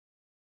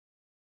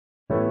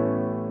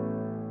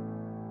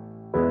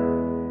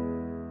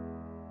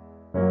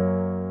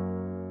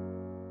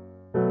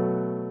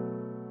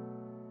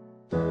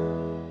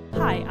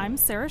Hi, I'm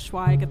Sarah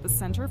Schweig at the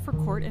Center for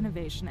Court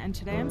Innovation, and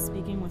today I'm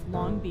speaking with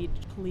Long Beach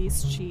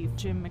Police Chief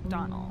Jim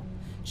McDonnell.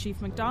 Chief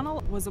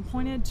McDonnell was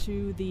appointed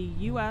to the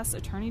U.S.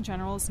 Attorney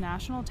General's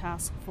National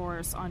Task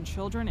Force on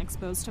Children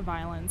Exposed to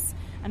Violence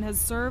and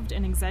has served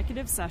in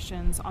executive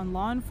sessions on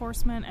law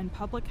enforcement and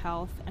public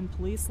health and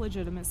police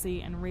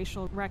legitimacy and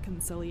racial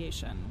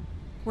reconciliation.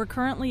 We're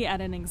currently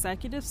at an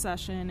executive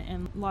session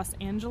in Los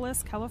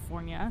Angeles,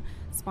 California,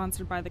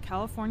 sponsored by the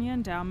California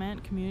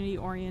Endowment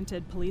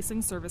Community-Oriented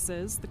Policing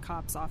Services, the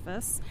COPS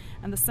office,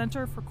 and the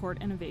Center for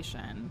Court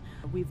Innovation.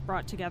 We've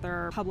brought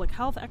together public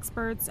health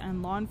experts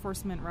and law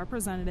enforcement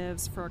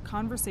representatives for a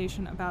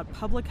conversation about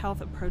public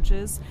health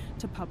approaches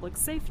to public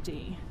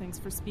safety. Thanks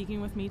for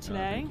speaking with me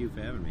today. Thank you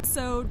for having me.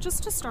 So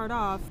just to start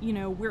off,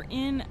 we're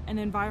in an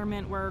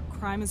environment where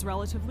crime is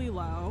relatively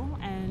low,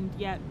 and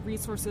yet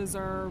resources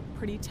are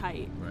pretty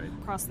tight. Right.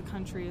 Across the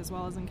country as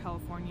well as in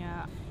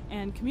California.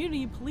 And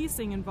community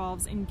policing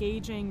involves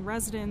engaging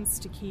residents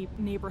to keep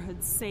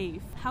neighborhoods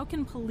safe. How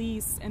can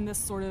police in this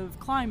sort of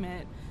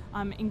climate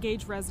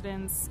engage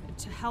residents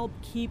to help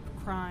keep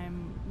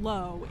crime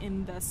low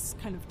in this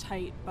kind of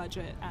tight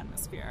budget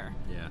atmosphere?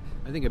 Yeah,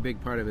 I think a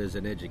big part of it is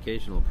an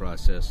educational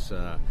process.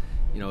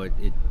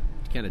 It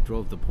kind of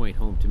drove the point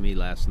home to me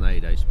last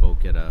night. I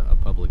spoke at a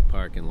public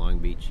park in Long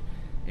Beach,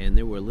 and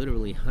there were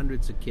literally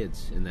hundreds of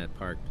kids in that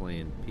park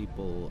playing,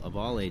 people of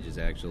all ages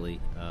actually,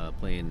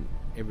 playing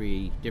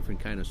every different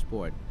kind of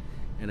sport.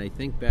 And I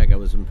think back, I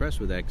was impressed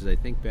with that because I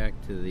think back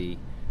to the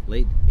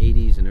late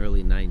 80s and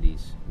early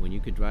 90s when you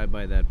could drive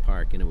by that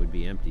park and it would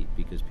be empty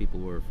because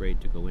people were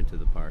afraid to go into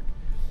the park.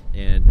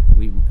 And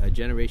a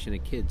generation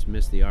of kids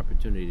missed the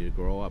opportunity to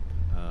grow up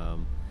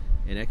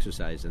and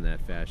exercise in that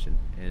fashion.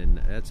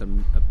 And that's a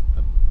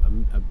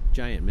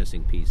giant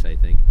missing piece, I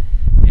think.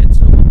 And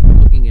so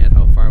looking at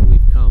how far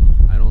we've come,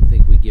 I don't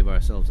think we give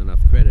ourselves enough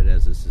credit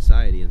as a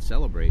society and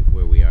celebrate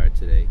where we are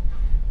today.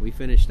 We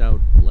finished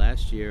out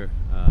last year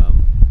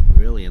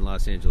really in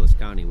Los Angeles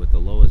County with the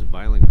lowest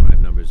violent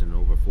crime numbers in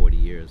over 40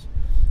 years.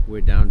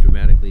 We're down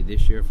dramatically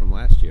this year from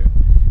last year.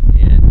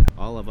 And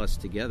all of us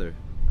together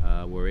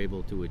were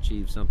able to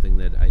achieve something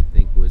that I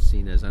think was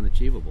seen as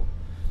unachievable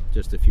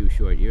just a few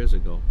short years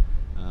ago.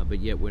 But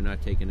yet we're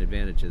not taking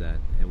advantage of that.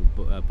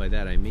 And by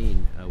that I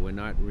mean we're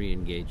not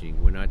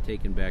re-engaging. We're not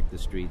taking back the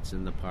streets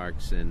and the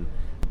parks and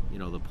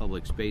the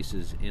public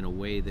spaces in a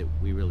way that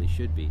we really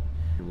should be.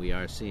 And we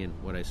are seeing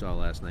what I saw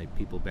last night,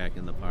 people back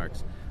in the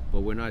parks.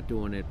 But we're not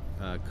doing it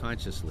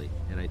consciously.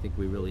 And I think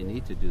we really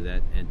need to do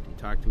that and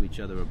talk to each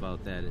other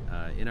about that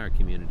in our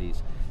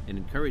communities and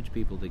encourage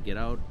people to get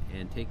out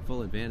and take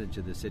full advantage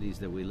of the cities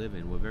that we live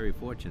in. We're very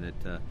fortunate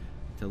to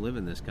live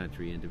in this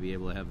country and to be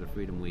able to have the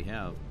freedom we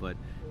have, but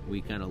we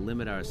kind of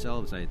limit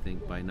ourselves, I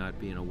think, by not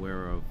being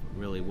aware of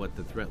really what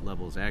the threat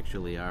levels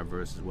actually are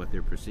versus what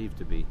they're perceived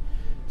to be.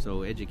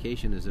 So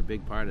education is a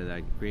big part of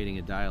that, creating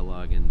a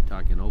dialogue and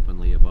talking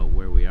openly about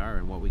where we are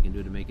and what we can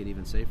do to make it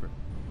even safer.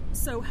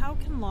 So how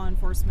can law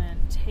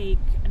enforcement take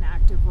an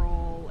active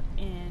role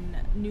in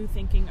new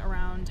thinking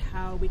around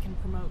how we can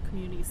promote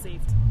community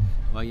safety?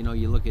 Well,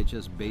 you look at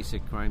just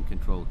basic crime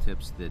control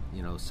tips that,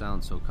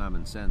 sound so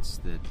common sense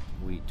that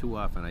we too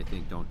often, I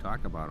think, don't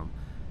talk about them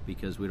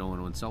because we don't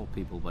want to insult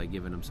people by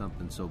giving them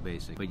something so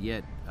basic. But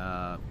yet,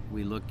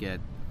 we look at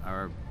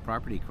our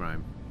property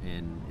crime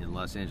in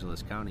Los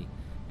Angeles County,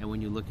 and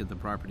when you look at the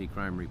property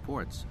crime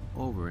reports,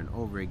 over and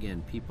over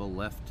again, people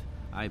left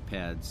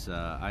iPads,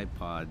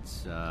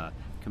 iPods,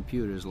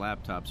 computers,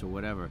 laptops, or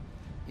whatever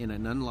in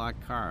an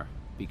unlocked car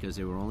because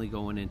they were only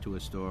going into a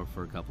store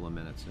for a couple of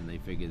minutes and they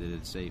figured that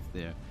it's safe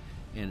there.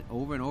 And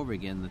over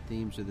again, the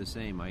themes are the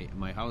same.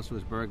 My house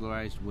was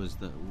burglarized. Was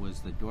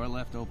the door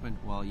left open?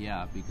 Well,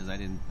 yeah, because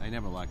I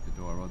never locked the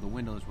door, or the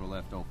windows were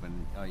left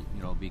open,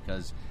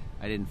 because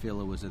I didn't feel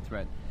it was a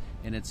threat.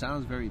 And it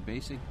sounds very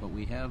basic, but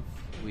we have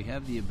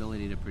the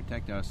ability to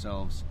protect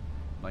ourselves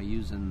by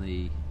using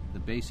the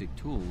basic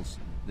tools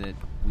that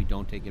we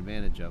don't take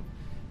advantage of.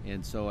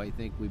 And so I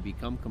think we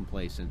become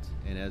complacent,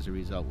 and as a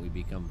result we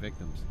become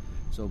victims.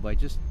 So by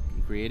just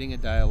creating a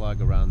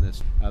dialogue around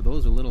this,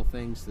 those are little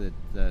things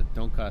that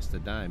don't cost a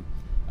dime,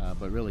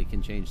 but really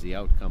can change the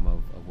outcome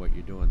of what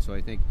you're doing. So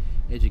I think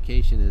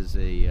education is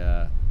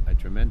a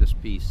tremendous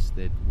piece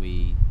that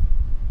we,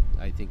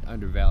 I think,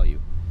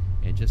 undervalue.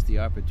 And just the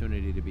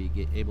opportunity to be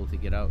able to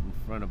get out in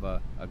front of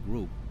a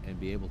group and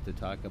be able to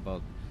talk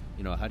about,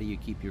 how do you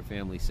keep your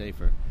family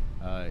safer,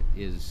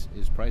 is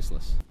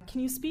priceless.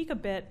 Can you speak a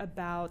bit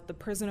about the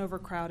prison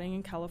overcrowding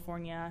in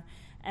California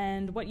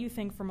and what you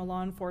think from a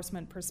law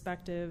enforcement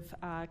perspective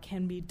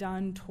can be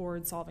done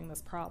towards solving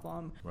this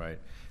problem? Right.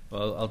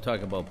 Well, I'll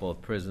talk about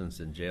both prisons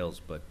and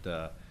jails,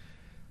 but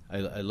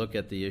I look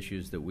at the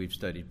issues that we've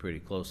studied pretty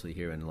closely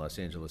here in Los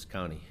Angeles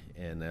County.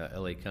 And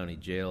LA County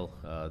Jail,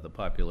 the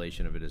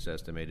population of it is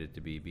estimated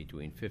to be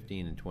between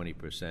 15 and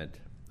 20%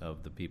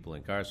 of the people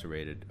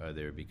incarcerated are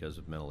there because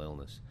of mental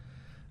illness.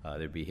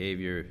 Their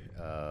behavior,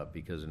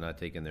 because of not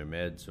taking their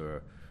meds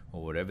or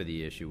whatever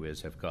the issue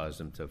is, have caused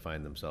them to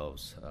find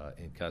themselves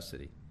in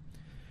custody.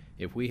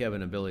 If we have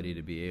an ability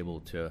to be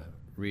able to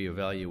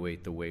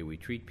reevaluate the way we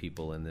treat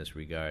people in this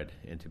regard,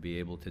 and to be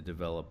able to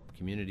develop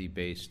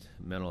community-based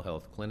mental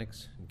health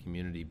clinics and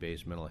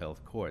community-based mental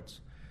health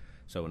courts.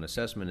 So an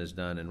assessment is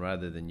done, and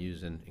rather than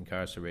using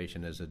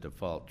incarceration as a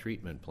default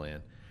treatment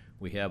plan,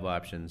 we have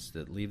options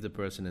that leave the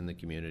person in the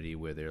community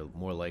where they're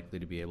more likely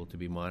to be able to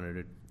be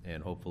monitored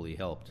and hopefully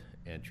helped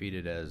and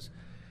treated as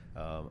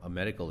a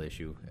medical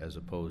issue as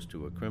opposed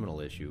to a criminal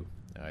issue.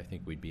 I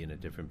think we'd be in a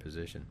different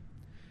position.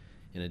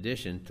 In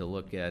addition, to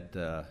look at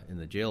in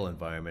the jail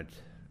environment,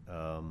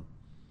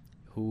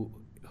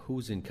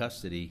 who's in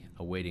custody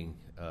awaiting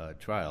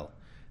trial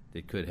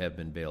that could have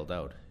been bailed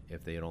out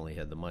if they had only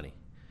had the money.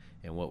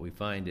 And what we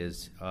find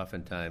is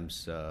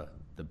oftentimes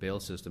the bail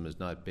system is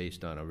not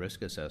based on a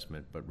risk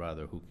assessment, but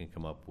rather who can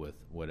come up with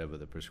whatever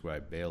the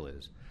prescribed bail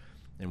is.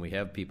 And we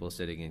have people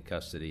sitting in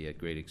custody at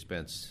great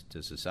expense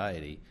to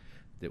society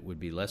that would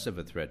be less of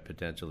a threat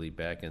potentially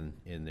back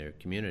in their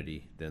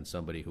community than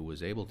somebody who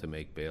was able to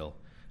make bail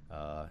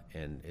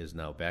and is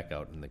now back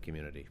out in the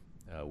community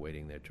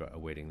awaiting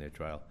their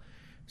trial.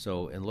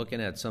 So in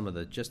looking at some of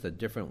the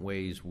different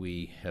ways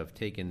we have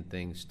taken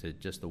things to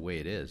just the way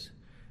it is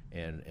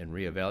and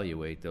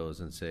reevaluate those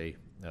and say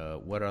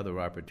what other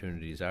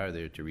opportunities are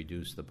there to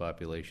reduce the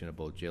population of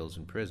both jails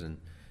and prison,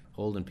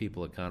 holding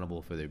people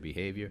accountable for their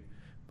behavior,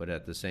 but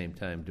at the same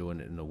time doing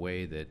it in a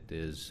way that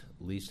is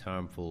least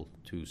harmful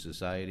to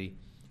society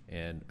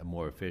and a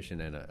more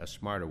efficient and a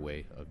smarter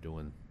way of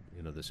doing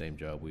the same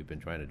job we've been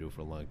trying to do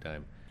for a long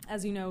time.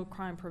 As you know,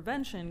 crime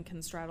prevention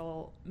can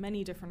straddle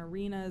many different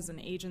arenas and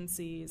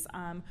agencies.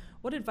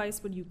 What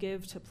advice would you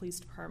give to police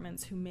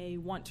departments who may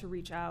want to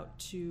reach out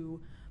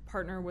to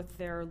partner with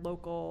their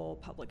local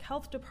public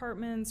health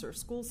departments or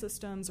school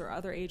systems or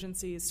other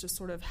agencies to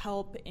sort of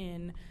help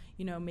in,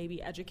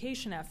 maybe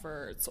education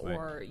efforts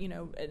or,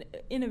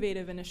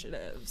 innovative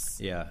initiatives?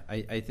 Yeah,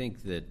 I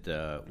think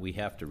that we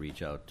have to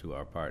reach out to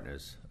our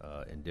partners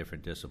in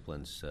different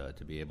disciplines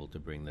to be able to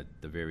bring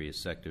the various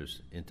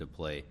sectors into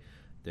play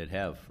that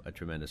have a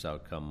tremendous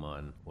outcome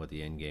on what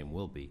the end game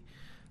will be.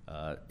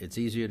 It's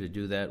easier to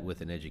do that with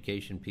an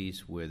education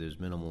piece where there's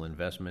minimal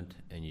investment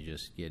and you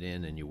just get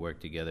in and you work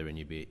together and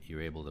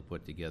you're able to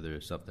put together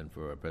something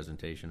for a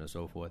presentation or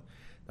so forth.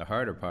 The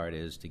harder part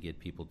is to get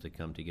people to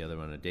come together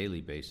on a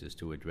daily basis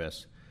to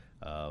address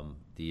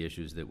the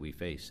issues that we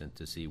face and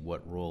to see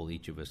what role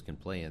each of us can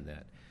play in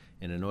that.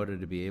 And in order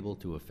to be able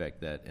to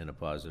affect that in a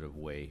positive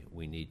way,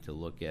 we need to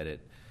look at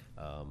it,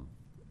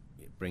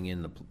 bring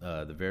in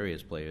the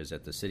various players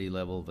at the city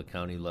level, the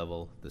county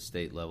level, the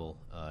state level,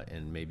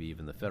 and maybe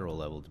even the federal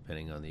level,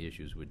 depending on the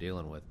issues we're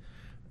dealing with.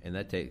 And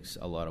that takes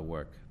a lot of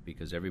work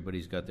because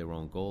everybody's got their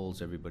own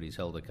goals, everybody's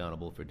held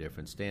accountable for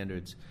different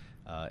standards,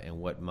 and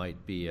what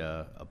might be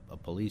a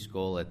police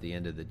goal at the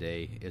end of the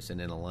day isn't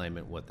in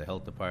alignment with what the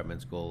health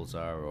department's goals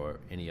are or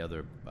any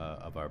other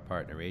of our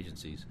partner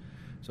agencies.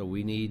 So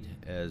we need,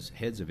 as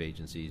heads of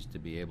agencies, to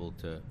be able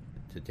to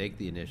take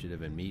the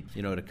initiative and meet,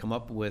 to come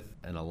up with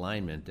an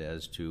alignment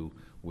as to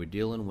we're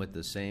dealing with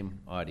the same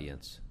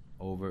audience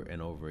over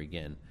and over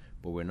again,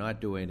 but we're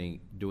not doing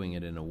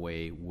it in a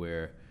way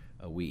where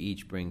we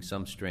each bring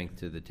some strength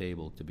to the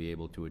table to be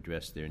able to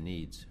address their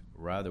needs.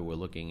 Rather, we're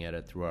looking at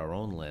it through our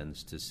own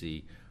lens to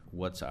see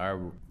what's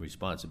our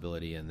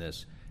responsibility in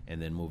this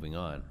and then moving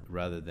on,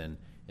 rather than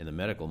in the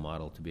medical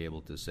model to be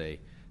able to say,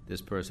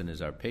 this person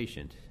is our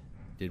patient.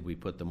 Did we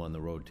put them on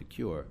the road to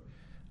cure?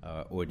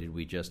 Or did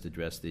we just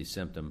address the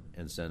symptom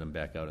and send them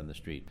back out on the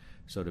street?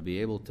 So to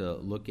be able to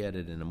look at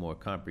it in a more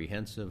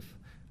comprehensive,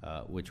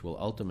 which will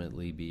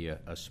ultimately be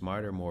a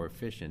smarter, more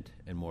efficient,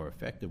 and more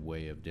effective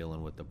way of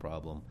dealing with the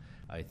problem,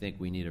 I think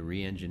we need a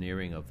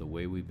re-engineering of the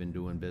way we've been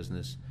doing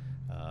business.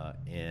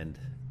 And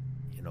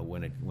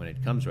when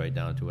it comes right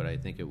down to it, I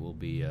think it will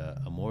be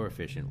a more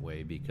efficient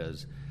way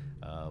because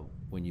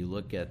when you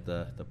look at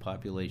the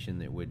population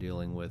that we're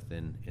dealing with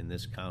in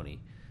this county,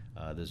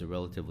 there's a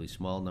relatively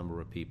small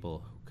number of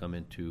people who come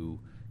into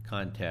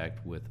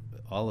contact with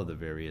all of the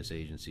various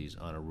agencies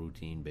on a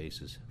routine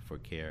basis for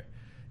care.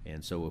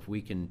 And so if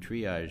we can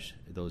triage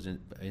those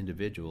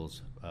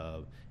individuals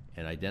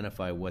and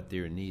identify what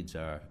their needs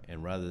are,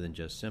 and rather than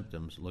just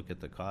symptoms, look at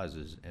the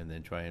causes and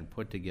then try and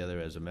put together,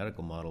 as a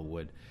medical model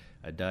would,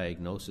 a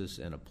diagnosis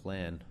and a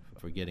plan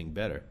for getting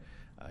better,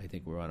 I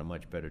think we're on a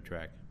much better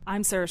track.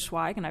 I'm Sarah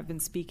Schweig, and I've been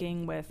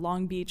speaking with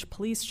Long Beach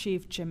Police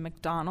Chief Jim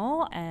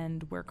McDonnell,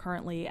 and we're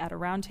currently at a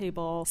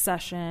roundtable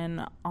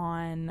session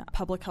on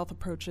public health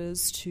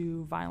approaches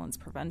to violence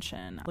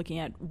prevention, looking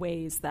at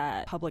ways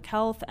that public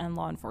health and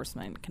law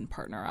enforcement can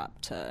partner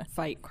up to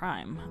fight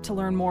crime. To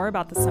learn more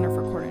about the Center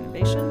for Court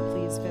Innovation,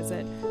 please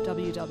visit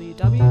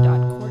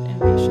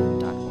www.courtinnovation.org.